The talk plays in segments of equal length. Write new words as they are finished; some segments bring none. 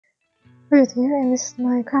Ruth here, and this is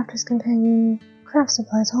my Crafter's Companion craft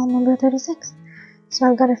supplies haul number 36. So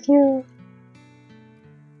I've got a few,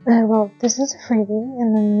 well, this is a freebie,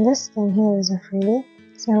 and then this thing here is a freebie.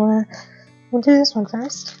 So we'll do this one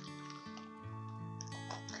first.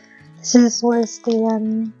 This was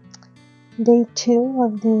the day 2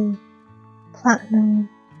 of the Platinum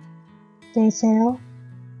Day sale,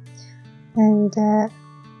 and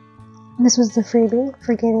this was the freebie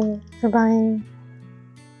for buying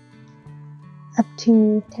up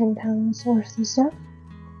to £10 worth of stuff.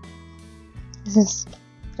 This is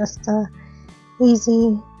just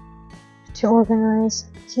easy to organize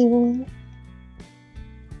keyring.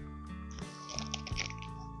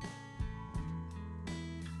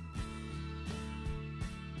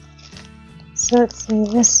 So let's see,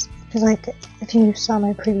 this is like, if you saw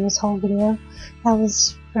my previous haul video, that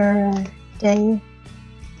was for day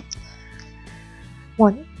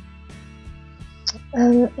 1.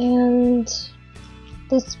 And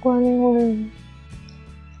this one was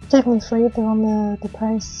technically free, but on the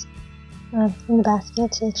price in the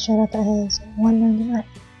basket it showed up as $1.99.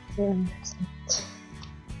 Very interesting.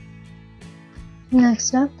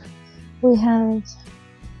 Next up, we have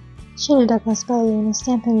Sheena Douglas Belly in a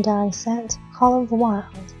Stamp and Die set, Call of the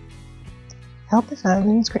Wild. Help if I was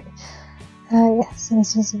on the screen. Yes,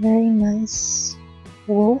 this is a very nice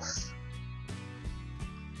wolf.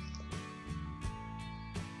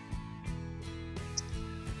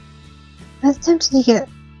 I was tempted to get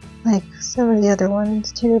like some of the other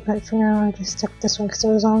ones too, but for now I just took this one because it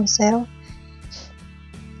was on sale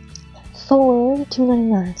for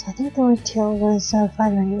 $2.99. So I think the retail was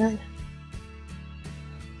 $5.99.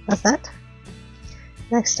 That's that.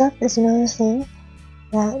 Next up is another thing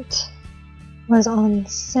that was on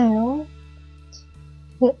sale.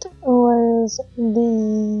 It was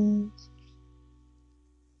the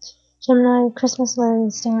Gemini Christmas Lettering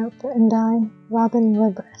Stamp and Die Robin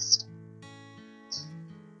Redbreast.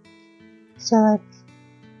 So like,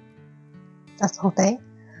 that's the whole thing.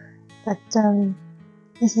 But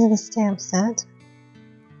this is the stamp set.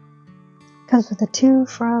 Comes with the 2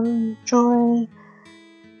 from Joy.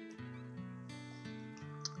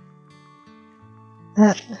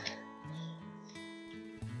 To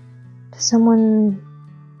someone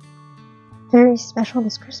very special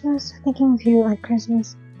this Christmas. Thinking of you at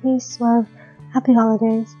Christmas. Peace, love, happy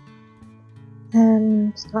holidays.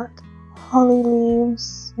 And it's got holly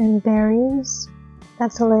leaves and berries.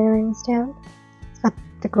 That's a layering stamp. It's got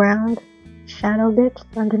the ground shadow bit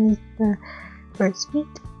underneath the bird's feet,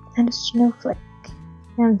 and a snowflake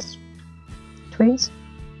and twigs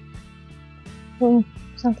or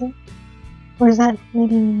something. Or is that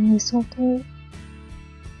maybe mistletoe?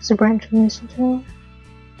 It's a branch of mistletoe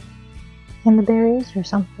and the berries or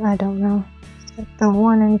something, I don't know. It's got the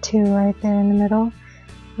 1 and 2 right there in the middle.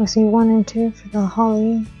 We'll see 1 and 2 for the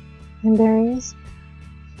holly and berries.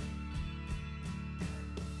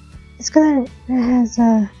 It's good that it has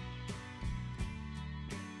the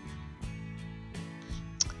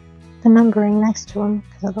numbering next to them,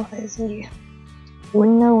 because otherwise you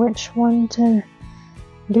wouldn't know which one to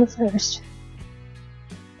do first.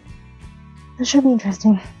 That should be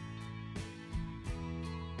interesting.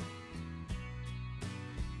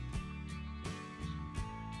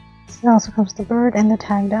 So it also comes the bird and the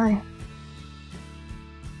tag die.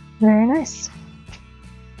 Very nice.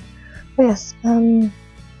 But yes, that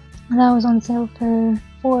was on sale for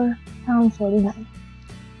 £4.49.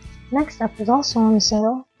 Next up is also on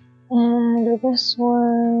sale, and this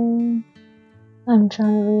one, I'm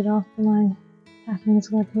trying to read off my packing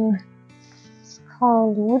slip here. It's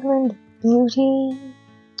called Woodland Beauty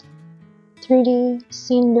 3D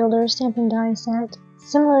Scene Builder Stamp and Die Set,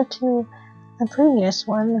 similar to a previous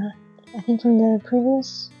one, I think from the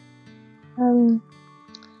previous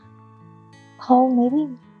haul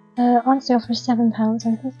maybe, on sale for £7. I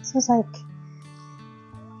think this was like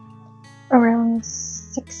around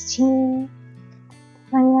 $16.99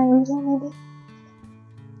 retail maybe.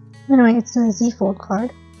 Anyway, it's a Z-fold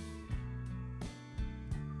card.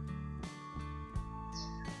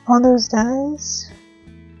 All those dies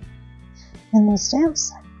and those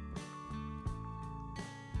stamps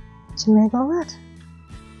to make all that.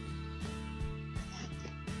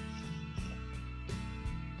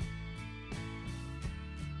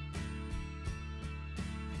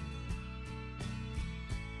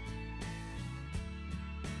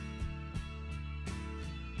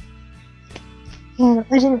 And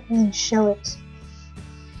I didn't really show it,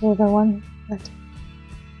 the other one, but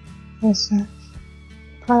there's a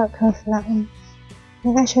product code for that one. I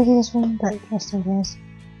think I showed you this one, but just in case.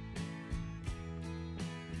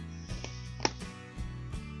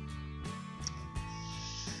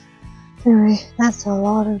 Anyway, that's a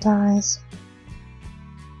lot of dies.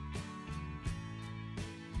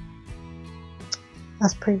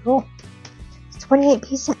 That's pretty cool. It's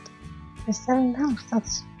 28-piece set for £7.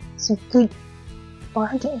 That's a good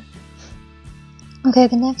bargain. Okay,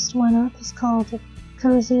 the next one up is called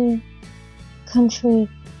Cozy Country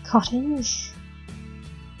Cottage.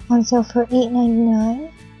 On sale for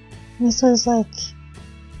 $8.99. This was like,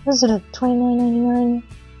 was it a $29.99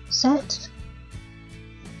 set?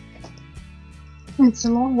 It's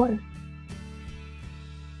a long one.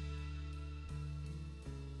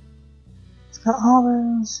 It's got all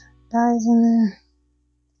those dies in there.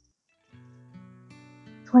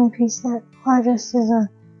 20-piece set. Largest is a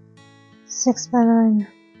 6x9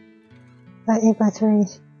 by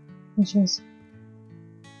 8x3 inches.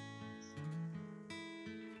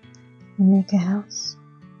 And make a house.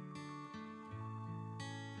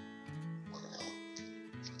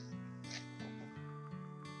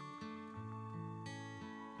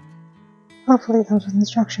 Hopefully it comes with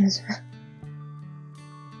instructions.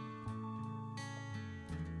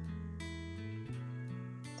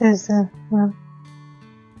 There's the, well,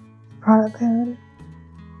 product code.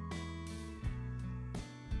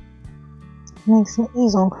 Makes an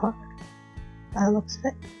easel card by the looks of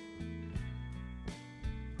it.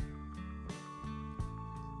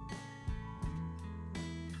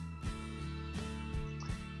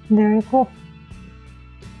 Very cool.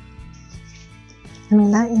 I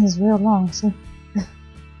mean, that is real long, so.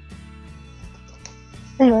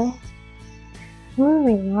 Anyway,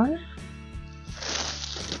 moving on.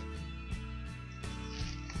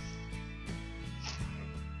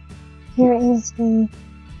 Here is the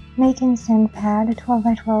Make and Send Pad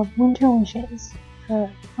 12x12 Winter Wishes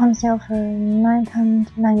on sale for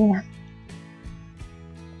 £9.99.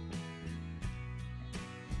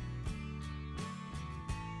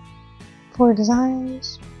 4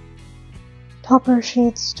 designs. Topper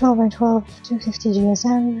sheets 12x12 250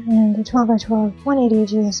 GSM and 12x12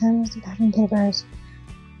 180 GSM is the packing papers.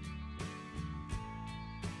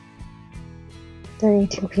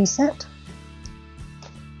 32-piece set.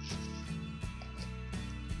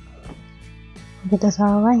 I'll get this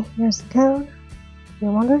out of the way. Here's the code, if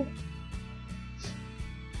you're wondering.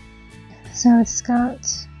 So it's got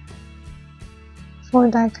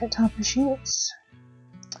 4 die cut topper sheets,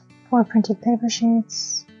 4 printed paper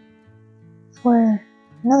sheets,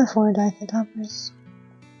 another 4 die cut toppers,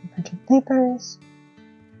 printed papers,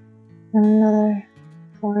 and another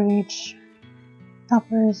 4 of each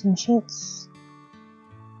toppers and sheets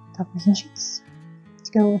to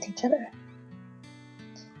go with each other.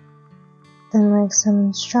 Then like some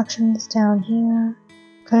instructions down here.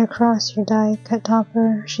 Cut across your die cut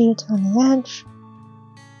topper sheet on the edge,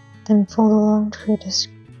 then fold along to create a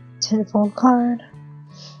 10-fold card.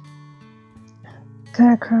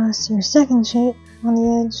 Cut across your second sheet on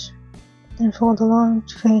the edge, then fold along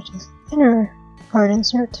to create an inner card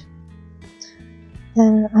insert.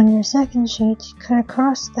 Then on your second sheet, cut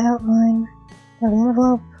across the outline of the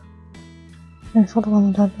envelope, then fold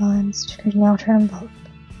along the dotted lines to create an outer envelope.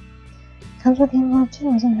 Comes with the envelope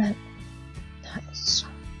too, isn't that nice?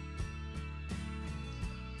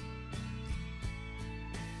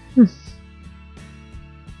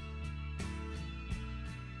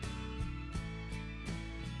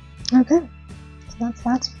 Okay, so that's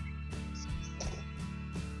that.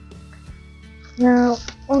 Now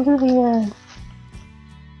we'll do the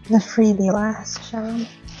freebie last, shall we?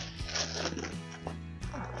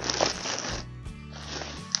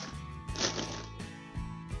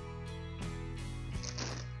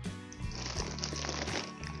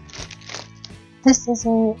 This is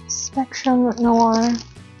a Spectrum Noir.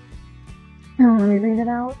 Oh, let me read it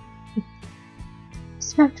out.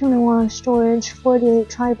 Spectrum Noir Storage 48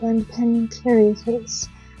 Tri-Blend Pen Carry Case.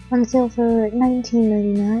 On sale for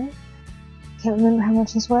 $19.99. Can't remember how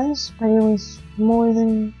much this was, but it was more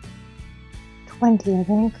than 20, I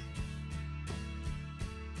think.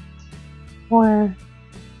 Or,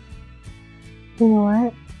 you know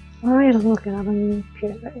what? I'll just look it up on the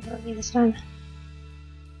computer very early this time.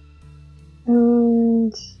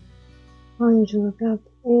 And all I need to look up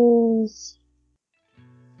is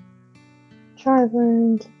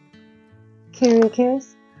Tri-Blend Carry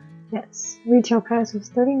Case. Yes, retail price was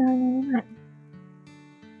 $39.99.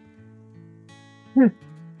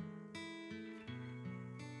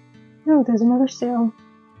 Oh, there's another sale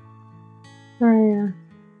for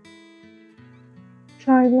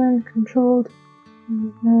Tri-Blend controlled,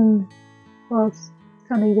 well, it's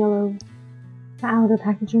got a yellow outer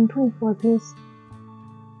packaging 24-piece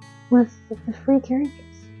with the free carry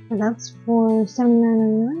case. And that's for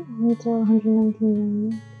 $79.99, retail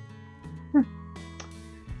 $119.99.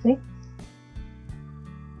 See?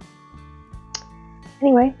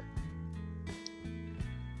 Anyway,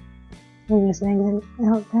 we'll just exit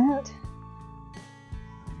out that.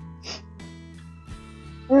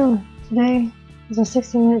 Oh, today is a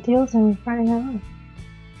 60-minute deal, so I'm Friday night on.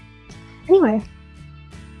 Anyway,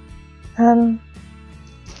 let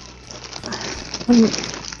me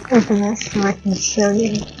open this so I can show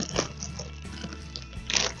you.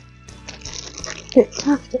 It's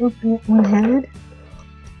tough to open it one-handed.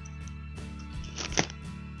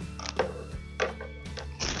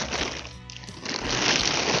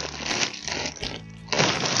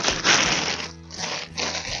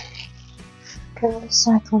 Gonna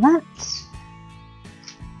recycle that.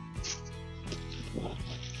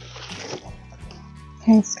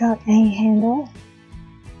 Okay, it's got a handle.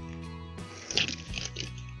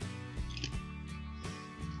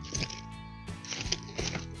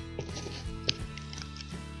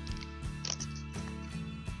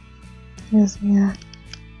 There's the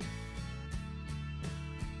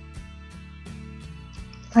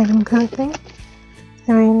item code thing.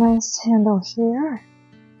 Very nice handle here.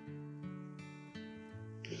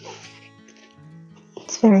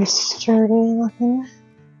 It's very sturdy looking.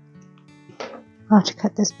 I'll have to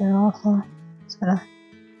cut this bit off though. It's got a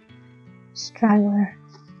straggler.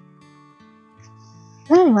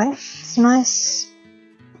 But anyway, it's nice.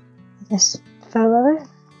 I guess faux leather.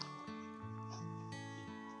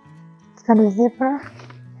 It's got a zipper.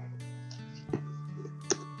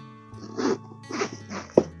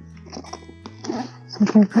 So you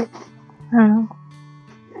can put, I don't know,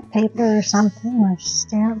 paper or something, or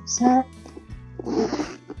stamps in it.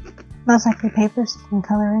 Most likely paper, so you can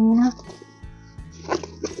color in, you know.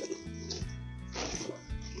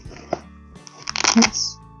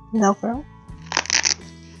 It's Velcro,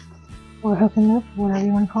 or hook and loop, whatever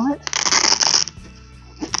you want to call it.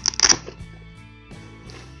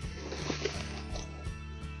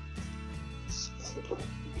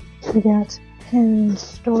 We got pen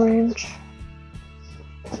storage.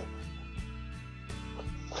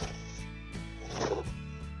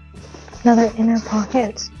 Another inner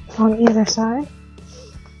pocket on either side,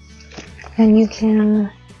 and you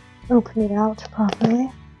can open it out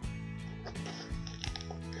properly.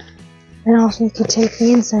 And also you can take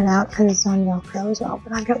the inside out because it's on Velcro as well,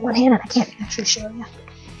 but I've got one hand and I can't actually show you.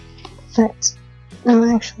 But,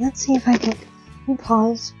 actually, let's see if I can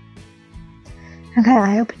pause. Okay,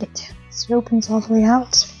 I opened it. So it opens all the way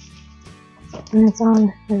out, and it's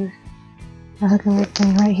on the hook and loop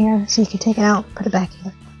thing right here, so you can take it out and put it back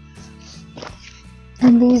in.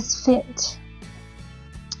 And these fit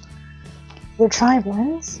your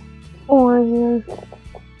tri-blends or your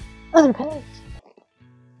other pens.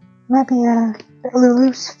 Might be a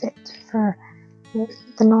loose fit for the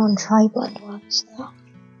non-tri-blend ones though.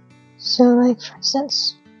 So like for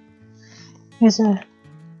instance, here's a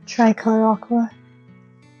tricolor aqua.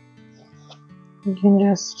 You can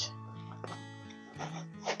just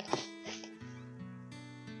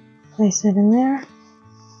place it in there.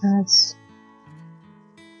 That's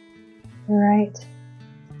the right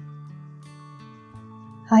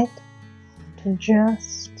height to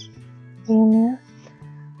just be in there.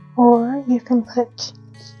 Or you can put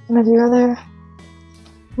one of your other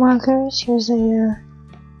markers. Here's a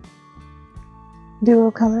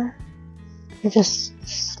duo color. You just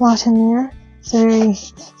slot in there. It's a very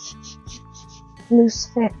loose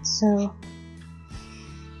fit, so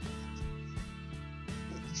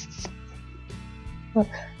look.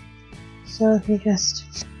 So if you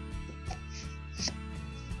just,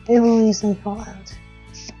 it will easily fall out.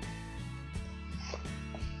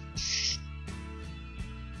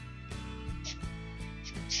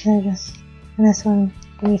 So just, and this one,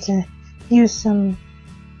 you need to use some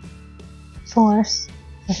force.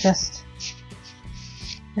 It's just,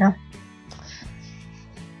 you know.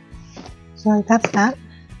 So that's that.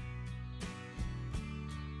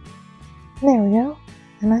 There we go.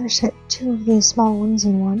 I managed to fit 2 of these small ones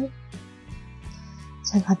in one.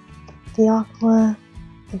 So I got the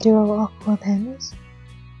duo aqua pens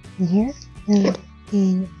in here, and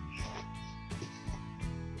the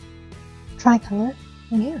tricolor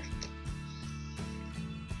in here.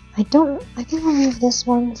 I think I'll leave this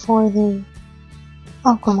one for the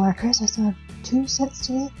aqua markers. I still have 2 sets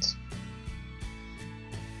to get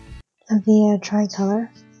of the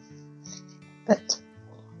tricolor, but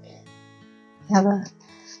I have a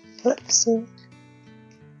flip-suit.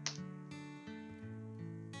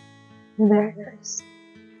 Very nice.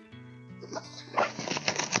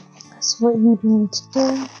 So what you need to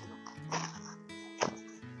do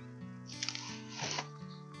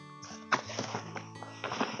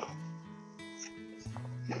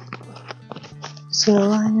is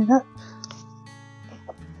line it up.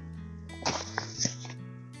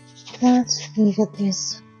 that. You get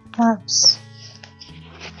these flaps.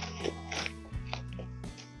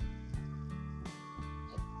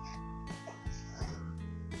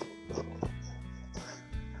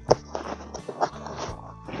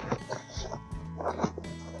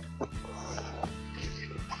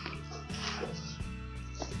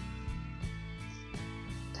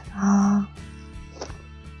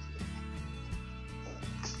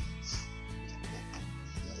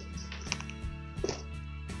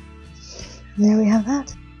 And there we have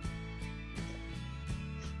that.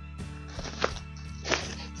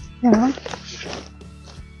 Now,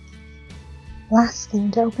 last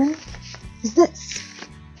thing to open is this.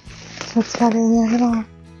 So it's got a little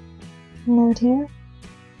note here.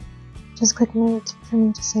 Just a quick note for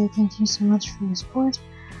me to say thank you so much for your support.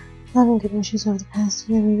 Love and good wishes over the past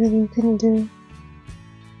year. We really couldn't do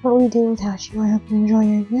what we do without you. I hope you enjoy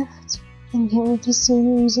your gift and can't wait to see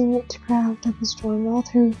you using it to craft up a story all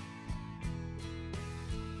through.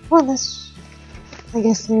 Well, this, I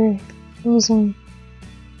guess they're using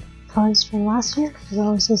cards from last year, because it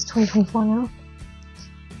always says 2024 now.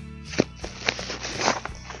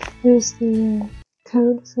 Here's the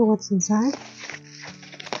code for what's inside.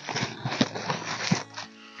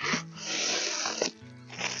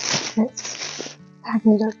 It's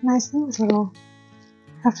packaged up nicely with a little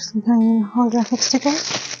Crafter's Companion holographic sticker.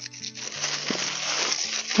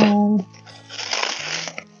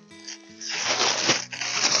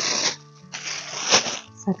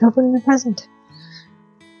 It's like opening a present.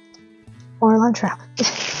 Or a lunch wrap.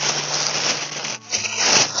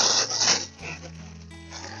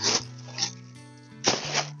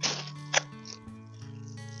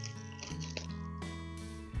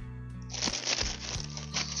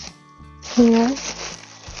 Here.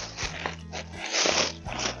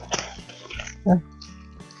 The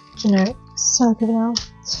generic SoKawaiiBox.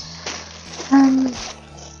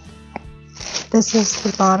 This is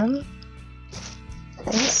the bottom.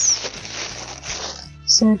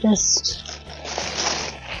 So just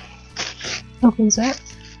opens up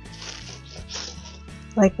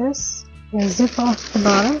like this. You zip off the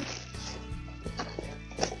bottom.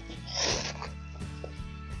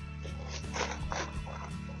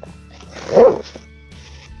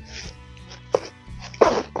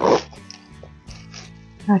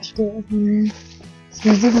 Actually, open there.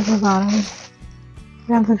 So zip off the bottom.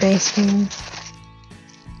 Grab the base game.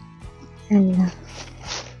 And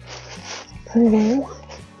put it in.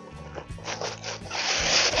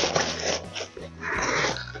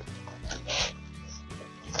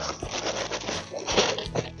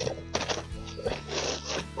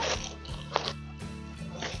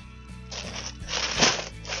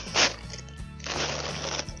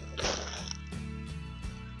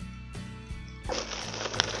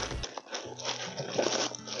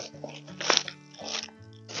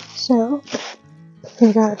 So,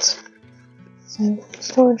 we got some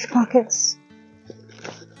storage pockets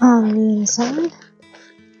on the inside.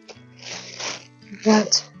 We've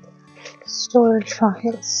got storage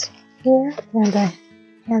pockets here and a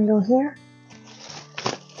handle here.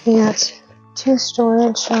 We got two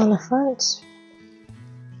storage on the front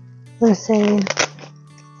with a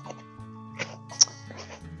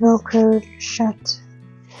velcroed shut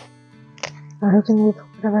or hook and loop,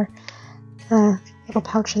 whatever, little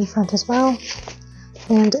pouch in the front as well,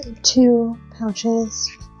 and two pouches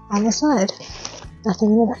on the side.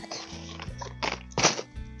 Nothing in the back.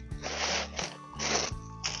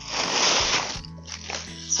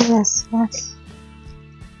 So yes, that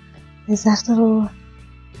is that little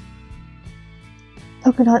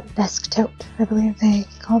polka dot desk tote, I believe they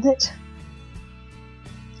called it.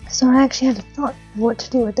 So I actually had a thought of what to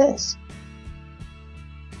do with this.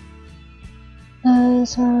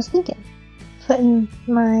 So I was thinking, putting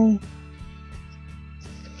my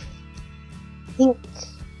ink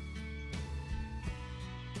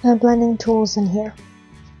blending tools in here,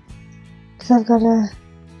 because I've got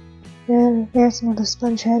there's some of the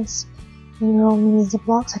sponge heads in little mini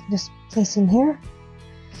ziplocs I can just place in here.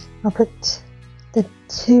 I'll put the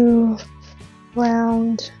two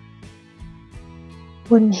round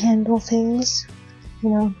wooden handle things,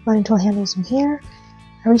 blending tool handles in here.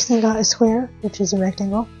 I recently got a square, which is a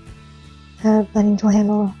rectangle, blending tool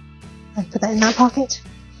handle. I put that in that pocket.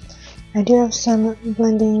 I do have some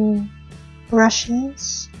blending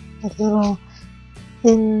brushes, like little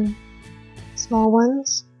thin, small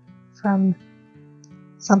ones from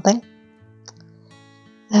something.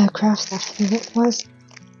 Craft stuff, I think it was.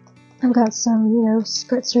 I've got some,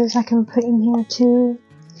 spritzers I can put in here too,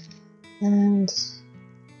 and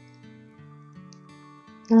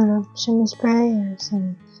I don't know, shimmer spray or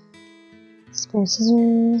some spray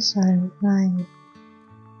scissors or my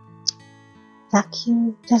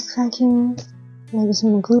vacuum, desk vacuum, maybe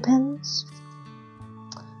some glue pens.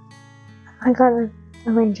 I got a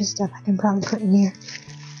range of stuff I can probably put in here.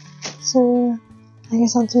 So I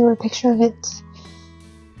guess I'll do a picture of it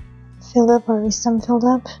filled up, or at least some filled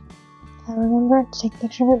up. I remember to take a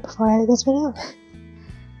picture of it before I edit this video.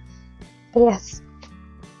 But yes,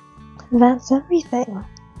 that's everything.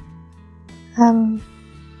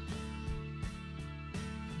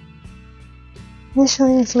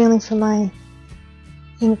 Initially it's mainly for my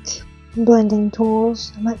ink blending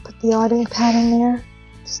tools. I might put the odd ink pad in there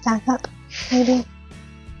to stack up, maybe.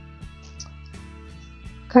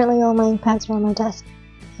 Currently all my ink pads are on my desk,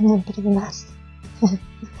 and I'm a bit of a mess.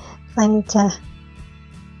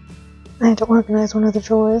 I had to organize one of the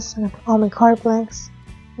drawers, and I put all my card blanks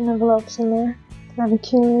and envelopes in there that I've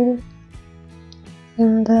accumulated,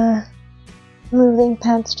 and move the ink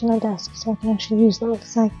pads to my desk so I can actually use them,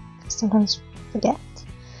 because I sometimes forget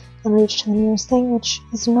and reach to the nearest thing, which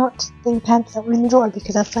is not the ink pads that were in the drawer,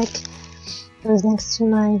 because that's like, it was next to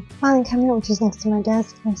my filing cabinet, which is next to my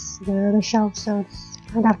desk, next to the other shelf, so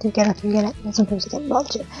I'd have to get up and get it, and sometimes I get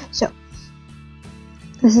involved too. So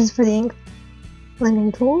this is for the ink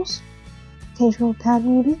blending tools, occasional pad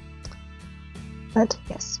maybe, but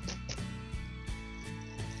yes,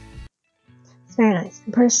 it's very nice.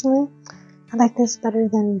 And personally, I like this better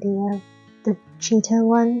than the cheetah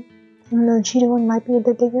one, even though the cheetah one might be a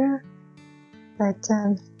bit bigger, but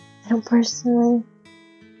I don't personally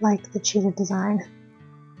like the cheetah design,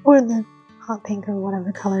 or the hot pink, or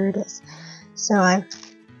whatever color it is. So I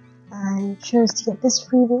chose to get this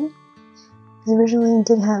freebie, because originally it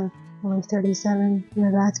did have only 37 in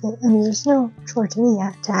the basket. I mean, there's no chore to me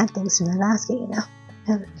to add things to my basket, you know.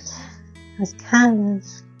 And I was kind of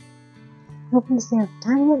hoping to stay off the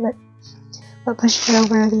time of it, but what pushed it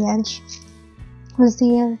over the edge was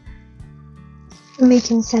the make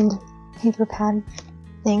and send paper pad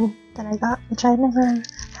thing that I got, which I'd never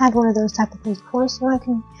had one of those type of things before, so I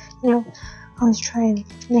can, you know, always try and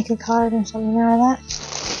make a card or something out of that.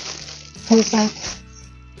 Because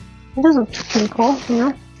it does look pretty cool, you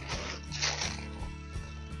know.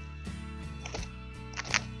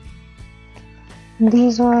 And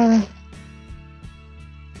these are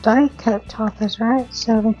die cut toppers, right?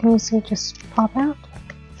 So they can easily just pop out.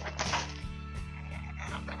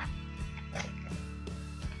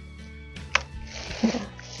 Yeah.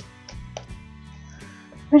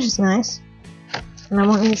 Which is nice. And I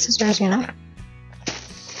won't need scissors, you know.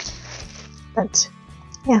 But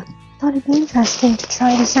yeah, I thought it'd be interesting to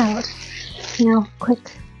try this out. You know,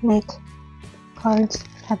 quick make cards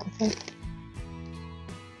type of thing.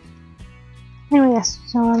 Anyway, yes,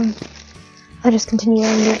 so I'll just continue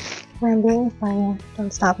rambling if I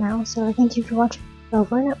don't stop now. So thank you for watching.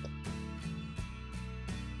 Over and out.